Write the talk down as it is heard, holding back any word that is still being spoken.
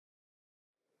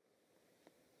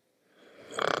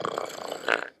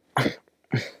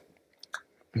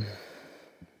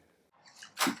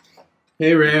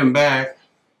Hey Ray, I'm back.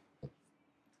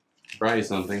 Brought you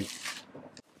something.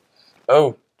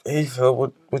 Oh, hey Phil,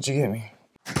 what'd you get me?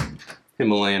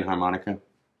 Himalayan harmonica.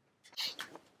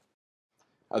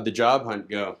 How'd the job hunt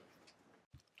go?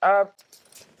 I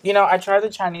tried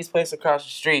the Chinese place across the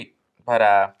street, but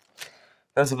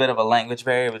there was a bit of a language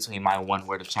barrier between my 1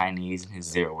 word of Chinese and his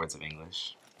 0 words of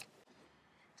English.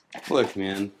 Look,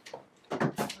 man,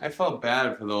 I felt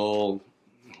bad for the old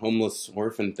homeless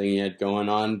orphan thing you had going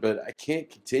on, but I can't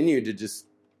continue to just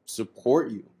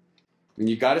support you. I mean,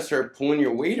 you gotta start pulling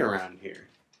your weight around here.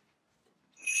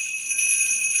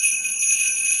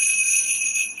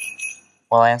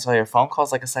 Well, I answer your phone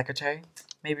calls like a secretary.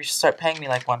 Maybe you should start paying me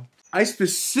like one. I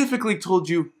specifically told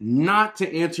you not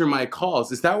to answer my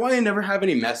calls. Is that why I never have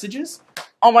any messages?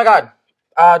 Oh my god!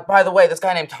 By the way, this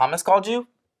guy named Thomas called you?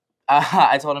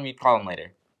 I told him you'd call him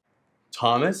later.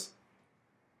 Thomas?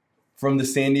 From the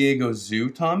San Diego Zoo,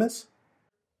 Thomas?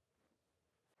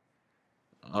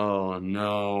 Oh,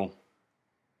 no.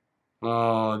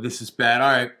 Oh, this is bad.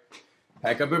 All right.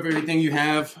 Pack up everything you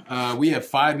have. We have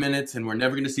 5 minutes, and we're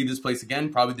never going to see this place again.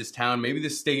 Probably this town, maybe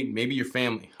this state, maybe your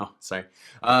family. Oh, sorry.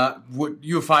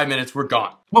 You have 5 minutes. We're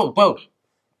gone. Whoa.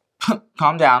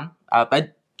 Calm down. I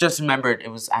just remembered it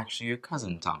was actually your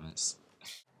cousin, Thomas.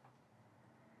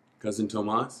 Cousin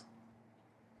Tomas?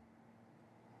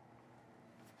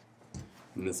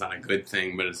 And that's not a good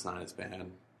thing, but it's not as bad.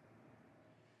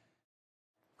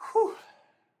 Whew.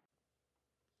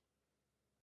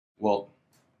 Well,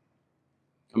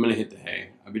 I'm gonna hit the hay.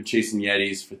 I've been chasing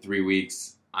Yetis for 3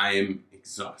 weeks. I am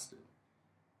exhausted.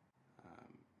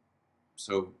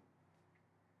 So,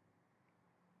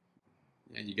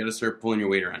 yeah, you gotta start pulling your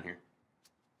weight around here.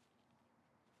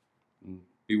 And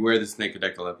beware the snake of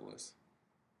Decalopolis.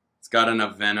 It's got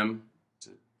enough venom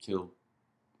to kill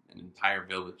an entire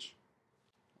village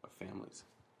of families.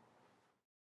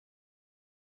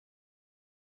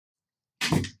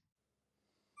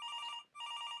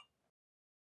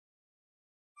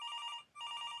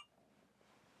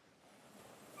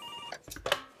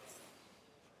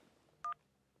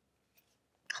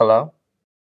 Hello?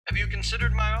 Have you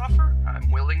considered my offer?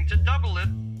 I'm willing to double it.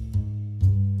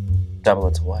 Double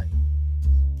it to what?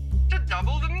 To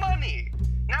double the money!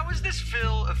 Now, is this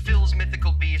Phil of Phil's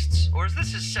Mythical Beasts, or is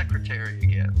this his secretary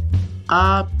again?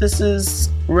 This is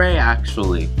Ray,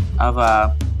 actually, of,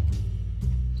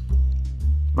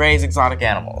 Ray's Exotic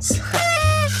Animals.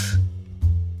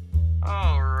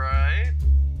 Alright.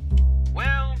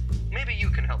 Well, maybe you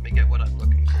can help me get what I'm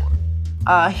looking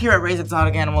for. Here at Ray's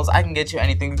Exotic Animals, I can get you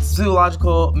anything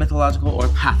zoological, mythological, or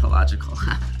pathological.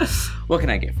 What can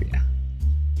I get for you?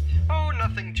 Oh,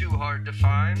 nothing too hard to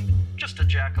find. Just a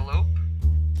jackalope.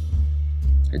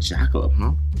 A jackalope,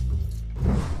 huh?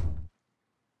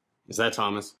 Is that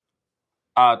Thomas?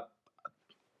 I'll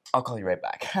call you right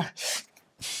back.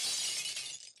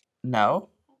 No?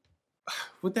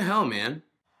 What the hell, man?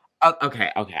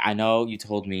 Okay, I know you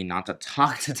told me not to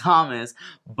talk to Thomas,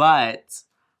 but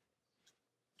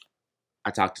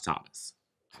I talked to Thomas.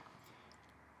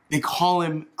 They call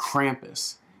him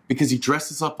Krampus because he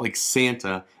dresses up like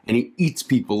Santa and he eats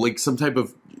people like some type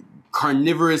of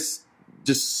carnivorous,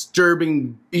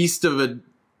 disturbing beast of a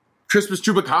Christmas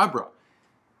chupacabra.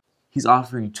 He's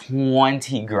offering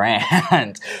 20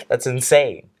 grand. That's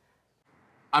insane.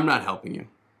 I'm not helping you.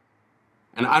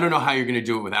 And I don't know how you're going to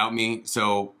do it without me,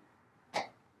 so...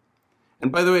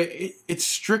 And by the way, it's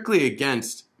strictly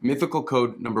against Mythical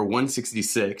Code number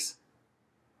 166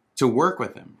 to work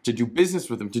with him, to do business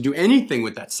with him, to do anything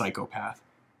with that psychopath.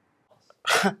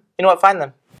 You know what? Fine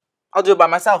then. I'll do it by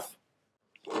myself.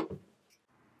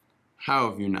 How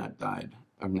have you not died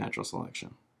of natural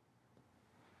selection?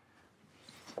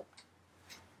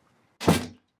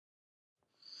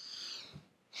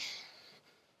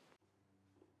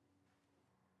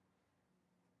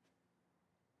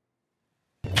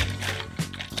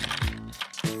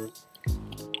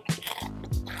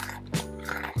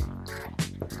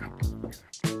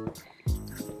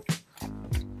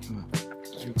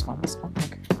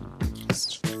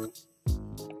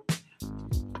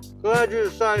 Glad you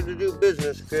decided to do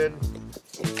business, kid.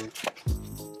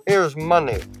 Here's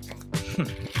money.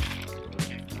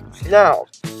 Now,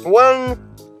 when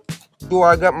do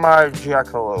I get my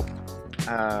jackalope?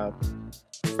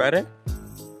 Friday?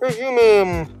 You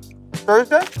mean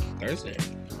Thursday? Thursday.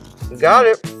 Got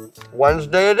it.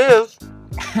 Wednesday it is.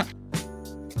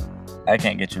 I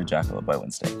can't get you a jackalope by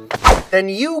Wednesday. Then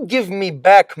you give me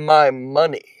back my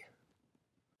money.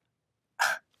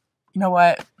 You know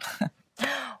what?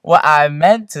 What I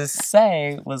meant to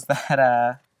say was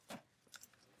that,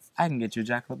 I can get you a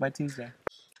jackalope by Tuesday.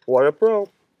 What a pro.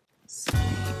 Sweet.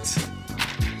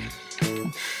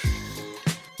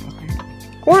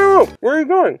 Whoa, where are you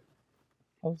going?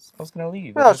 I was gonna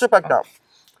leave. No, sit back down.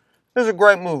 This is a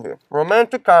great movie.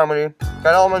 Romantic comedy.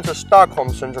 Got elements of Stockholm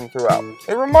Syndrome throughout.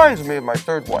 It reminds me of my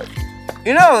third wife.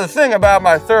 You know the thing about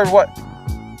my third wife...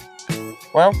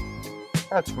 Well,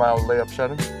 that's mildly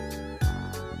upsetting.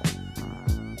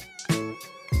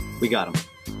 We got him.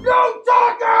 No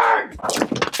talking!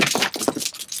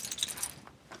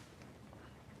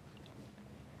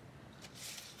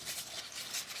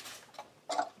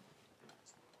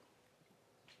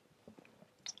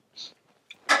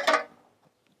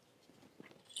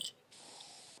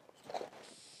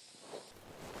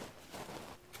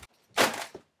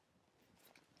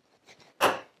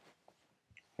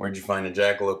 Where'd you find a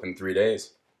jackalope in 3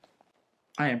 days?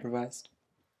 I improvised.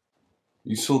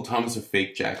 You sold Thomas a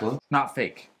fake jackalope? Not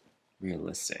fake.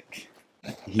 Realistic.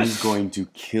 He's going to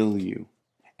kill you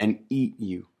and eat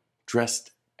you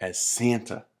dressed as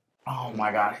Santa. Oh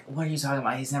my god. What are you talking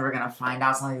about? He's never gonna find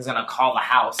out. Something's gonna call the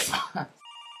house.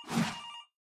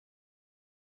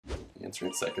 Answer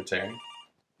it, secretary.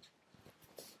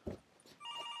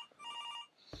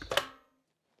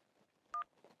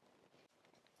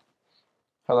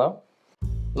 Hello?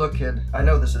 Look, kid, I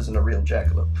know this isn't a real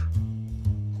jackalope.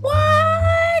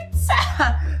 What?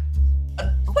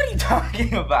 What are you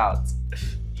talking about?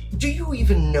 Do you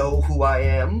even know who I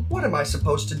am? What am I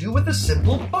supposed to do with a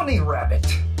simple bunny rabbit?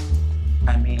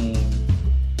 I mean,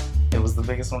 it was the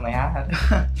biggest one they had.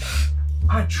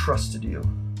 I trusted you.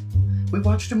 We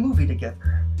watched a movie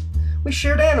together. We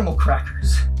shared animal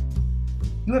crackers.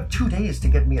 You have 2 days to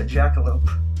get me a jackalope,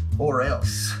 or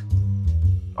else.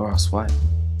 Or else what?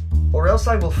 Or else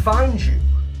I will find you,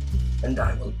 and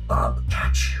I will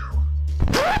bobcat you.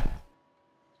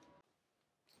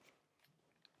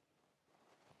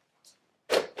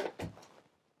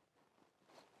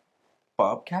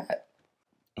 Bobcat?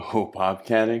 Oh,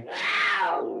 bobcatting?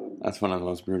 That's one of the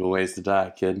most brutal ways to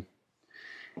die, kid.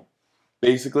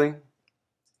 Basically,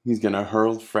 he's gonna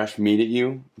hurl fresh meat at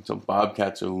you until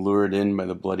bobcats are lured in by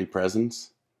the bloody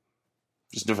presence.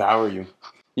 Just devour you.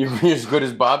 You're as good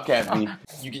as bobcat meat.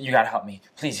 You gotta help me.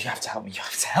 Please, you have to help me. You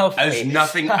have to help me. There's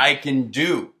nothing I can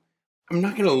do. I'm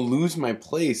not gonna lose my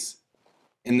place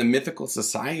in the mythical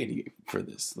society for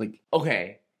this. Like,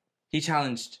 Okay, he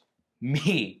challenged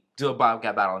me to a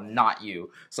Bobcat battle, not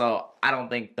you. So I don't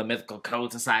think the Mythical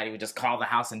Code Society would just call the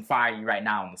house and fire you right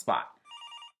now on the spot.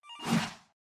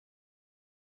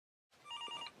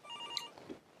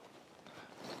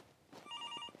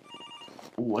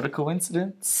 What a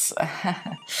coincidence.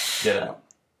 get out.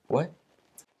 What?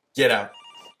 Get out.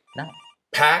 No.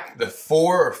 Pack the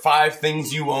 4 or 5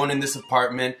 things you own in this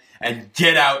apartment and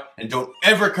get out and don't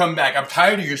ever come back. I'm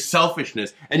tired of your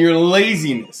selfishness and your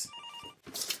laziness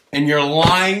and your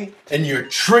lying and your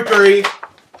trickery.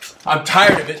 I'm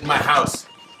tired of it in my house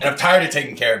and I'm tired of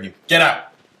taking care of you. Get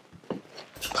out.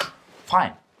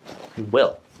 Fine. We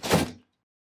will.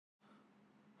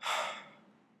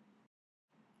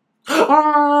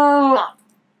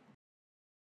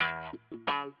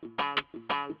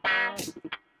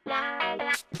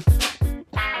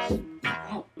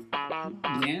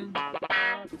 Yeah.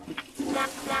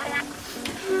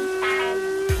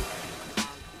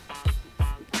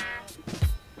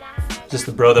 Is this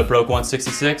the bro that broke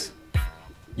 166?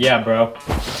 Yeah, bro.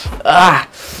 Ah!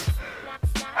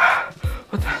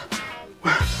 What the?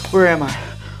 Where am I?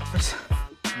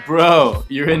 Bro,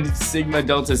 you're in Sigma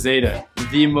Delta Zeta,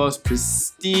 the most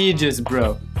prestigious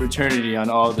fraternity on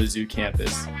all the zoo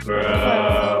campus.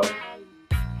 Bro.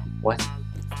 What?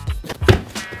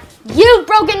 You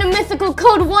broke into Mythical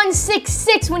Code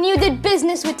 166 when you did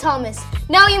business with Thomas.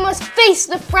 Now you must face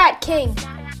the Frat King.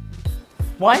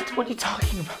 What? What are you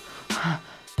talking about?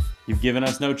 You've given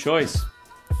us no choice.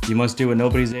 You must do what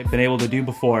nobody's been able to do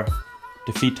before.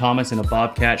 Defeat Thomas in a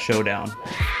Bobcat showdown.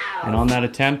 And on that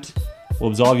attempt, we'll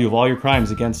absolve you of all your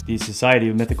crimes against the Society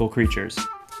of Mythical Creatures.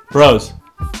 Bros,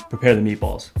 prepare the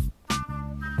meatballs.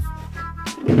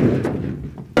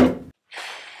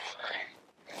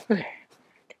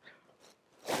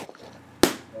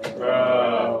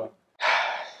 Bro.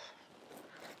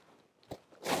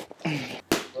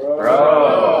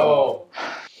 Bro.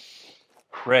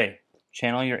 Ray,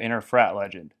 channel your inner frat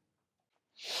legend.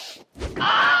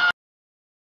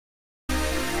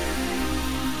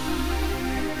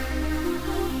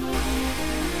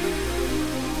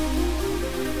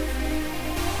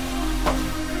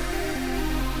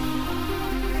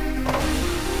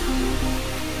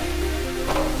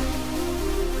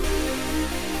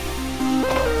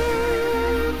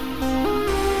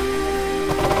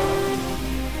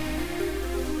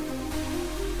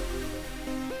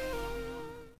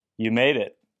 You made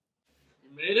it.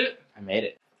 You made it? I made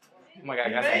it. Oh my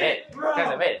god, guys, I made it. Guys,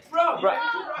 I made it.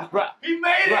 Bro, He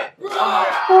made it!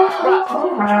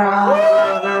 oh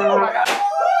my god.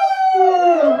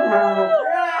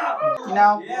 You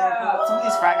know, some of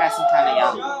these frat guys seem kind of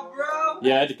young.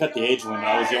 Yeah, I had to cut the age limit.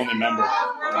 I was the only member.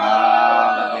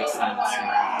 That makes sense.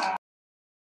 Yeah.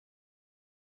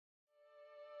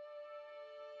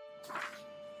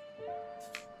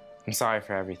 I'm sorry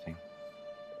for everything.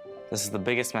 This is the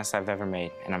biggest mess I've ever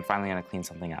made, and I'm finally gonna clean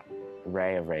something up.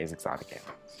 Ray of Ray's Exotic Ale.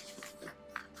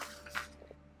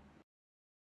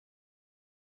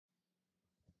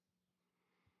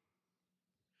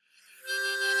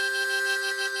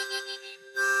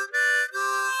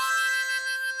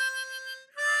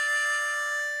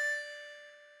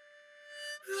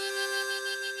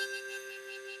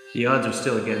 The odds are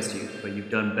still against you, but you've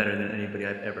done better than anybody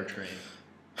I've ever trained.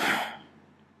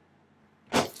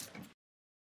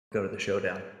 Go to the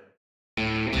showdown.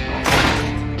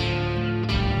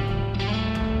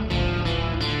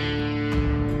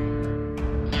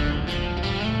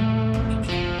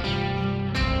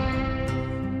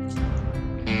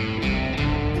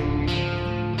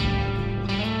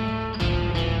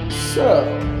 So,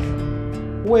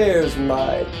 where's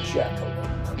my jackalope?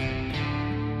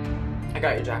 I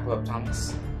got your jackalope,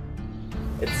 Thomas.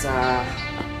 It's, where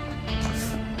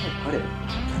did I put it?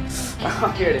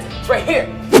 Oh, here it is. It's right here!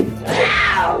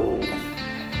 Ow!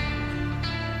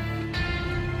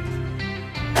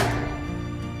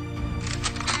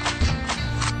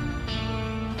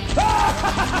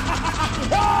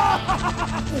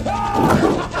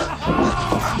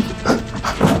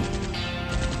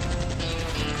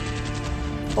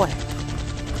 Boy.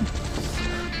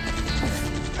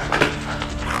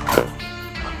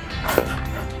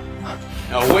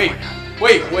 No, wait.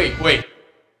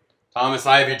 Thomas,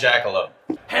 I have your jackalope.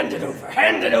 Hand it over,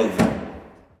 hand it over!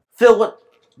 Phil, what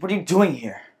are you doing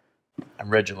here? I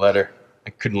read your letter. I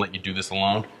couldn't let you do this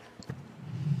alone.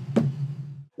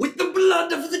 With the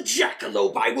blood of the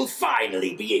jackalope, I will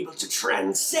finally be able to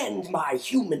transcend my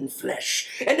human flesh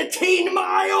and attain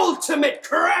my ultimate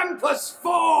Krampus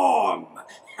form!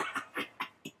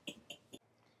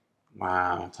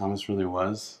 Wow, Thomas really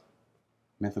was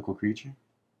a mythical creature?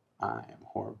 I am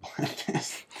horrible at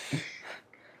this.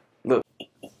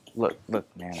 Look,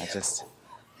 man,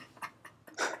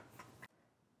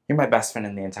 you're my best friend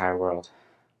in the entire world.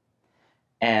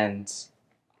 And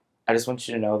I just want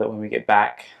you to know that when we get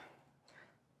back,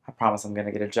 I promise I'm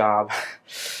gonna get a job.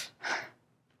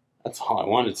 That's all I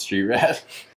wanted, Street Rat.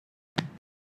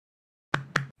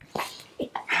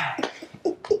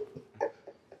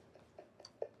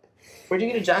 Where'd you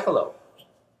get a jackalope?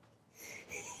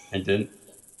 I didn't.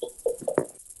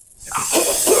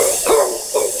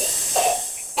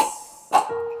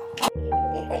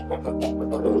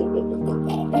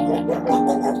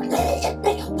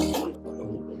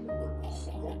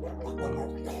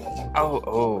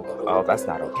 Oh, that's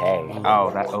not okay.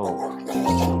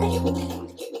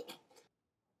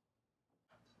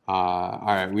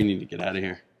 Alright, we need to get out of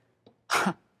here.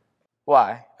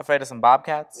 Why? Afraid of some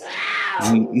bobcats?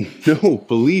 No,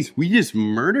 police, we just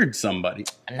murdered somebody.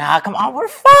 Nah, come on, we're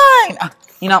fine!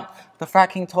 You know, the frat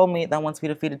king told me that once we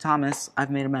defeated Thomas, I've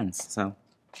made amends, so.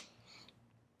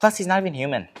 Plus, he's not even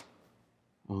human.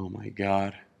 Oh my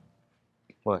god.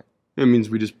 What? That means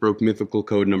we just broke mythical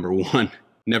code number 1.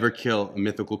 Never kill a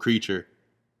mythical creature.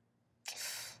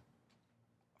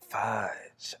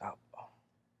 Fudge. Oh.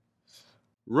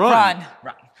 Run!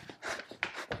 Run!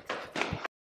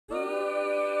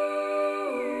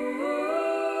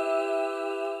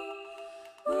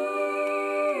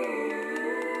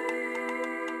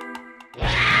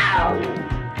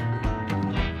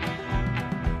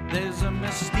 There's a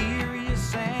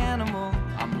mysterious animal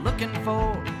I'm looking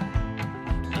for.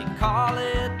 They call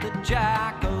it the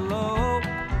jackalope.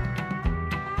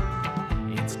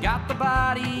 It's got the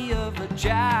body of a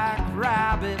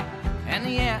jackrabbit and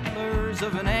the antlers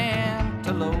of an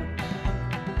antelope.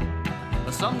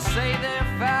 Some say they're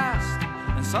fast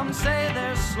and some say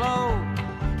they're slow.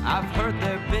 I've heard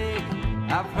they're big,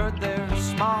 I've heard they're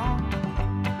small.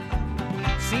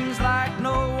 Seems like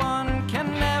no one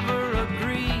can ever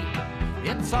agree.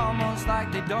 It's almost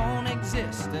like they don't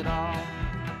exist at all.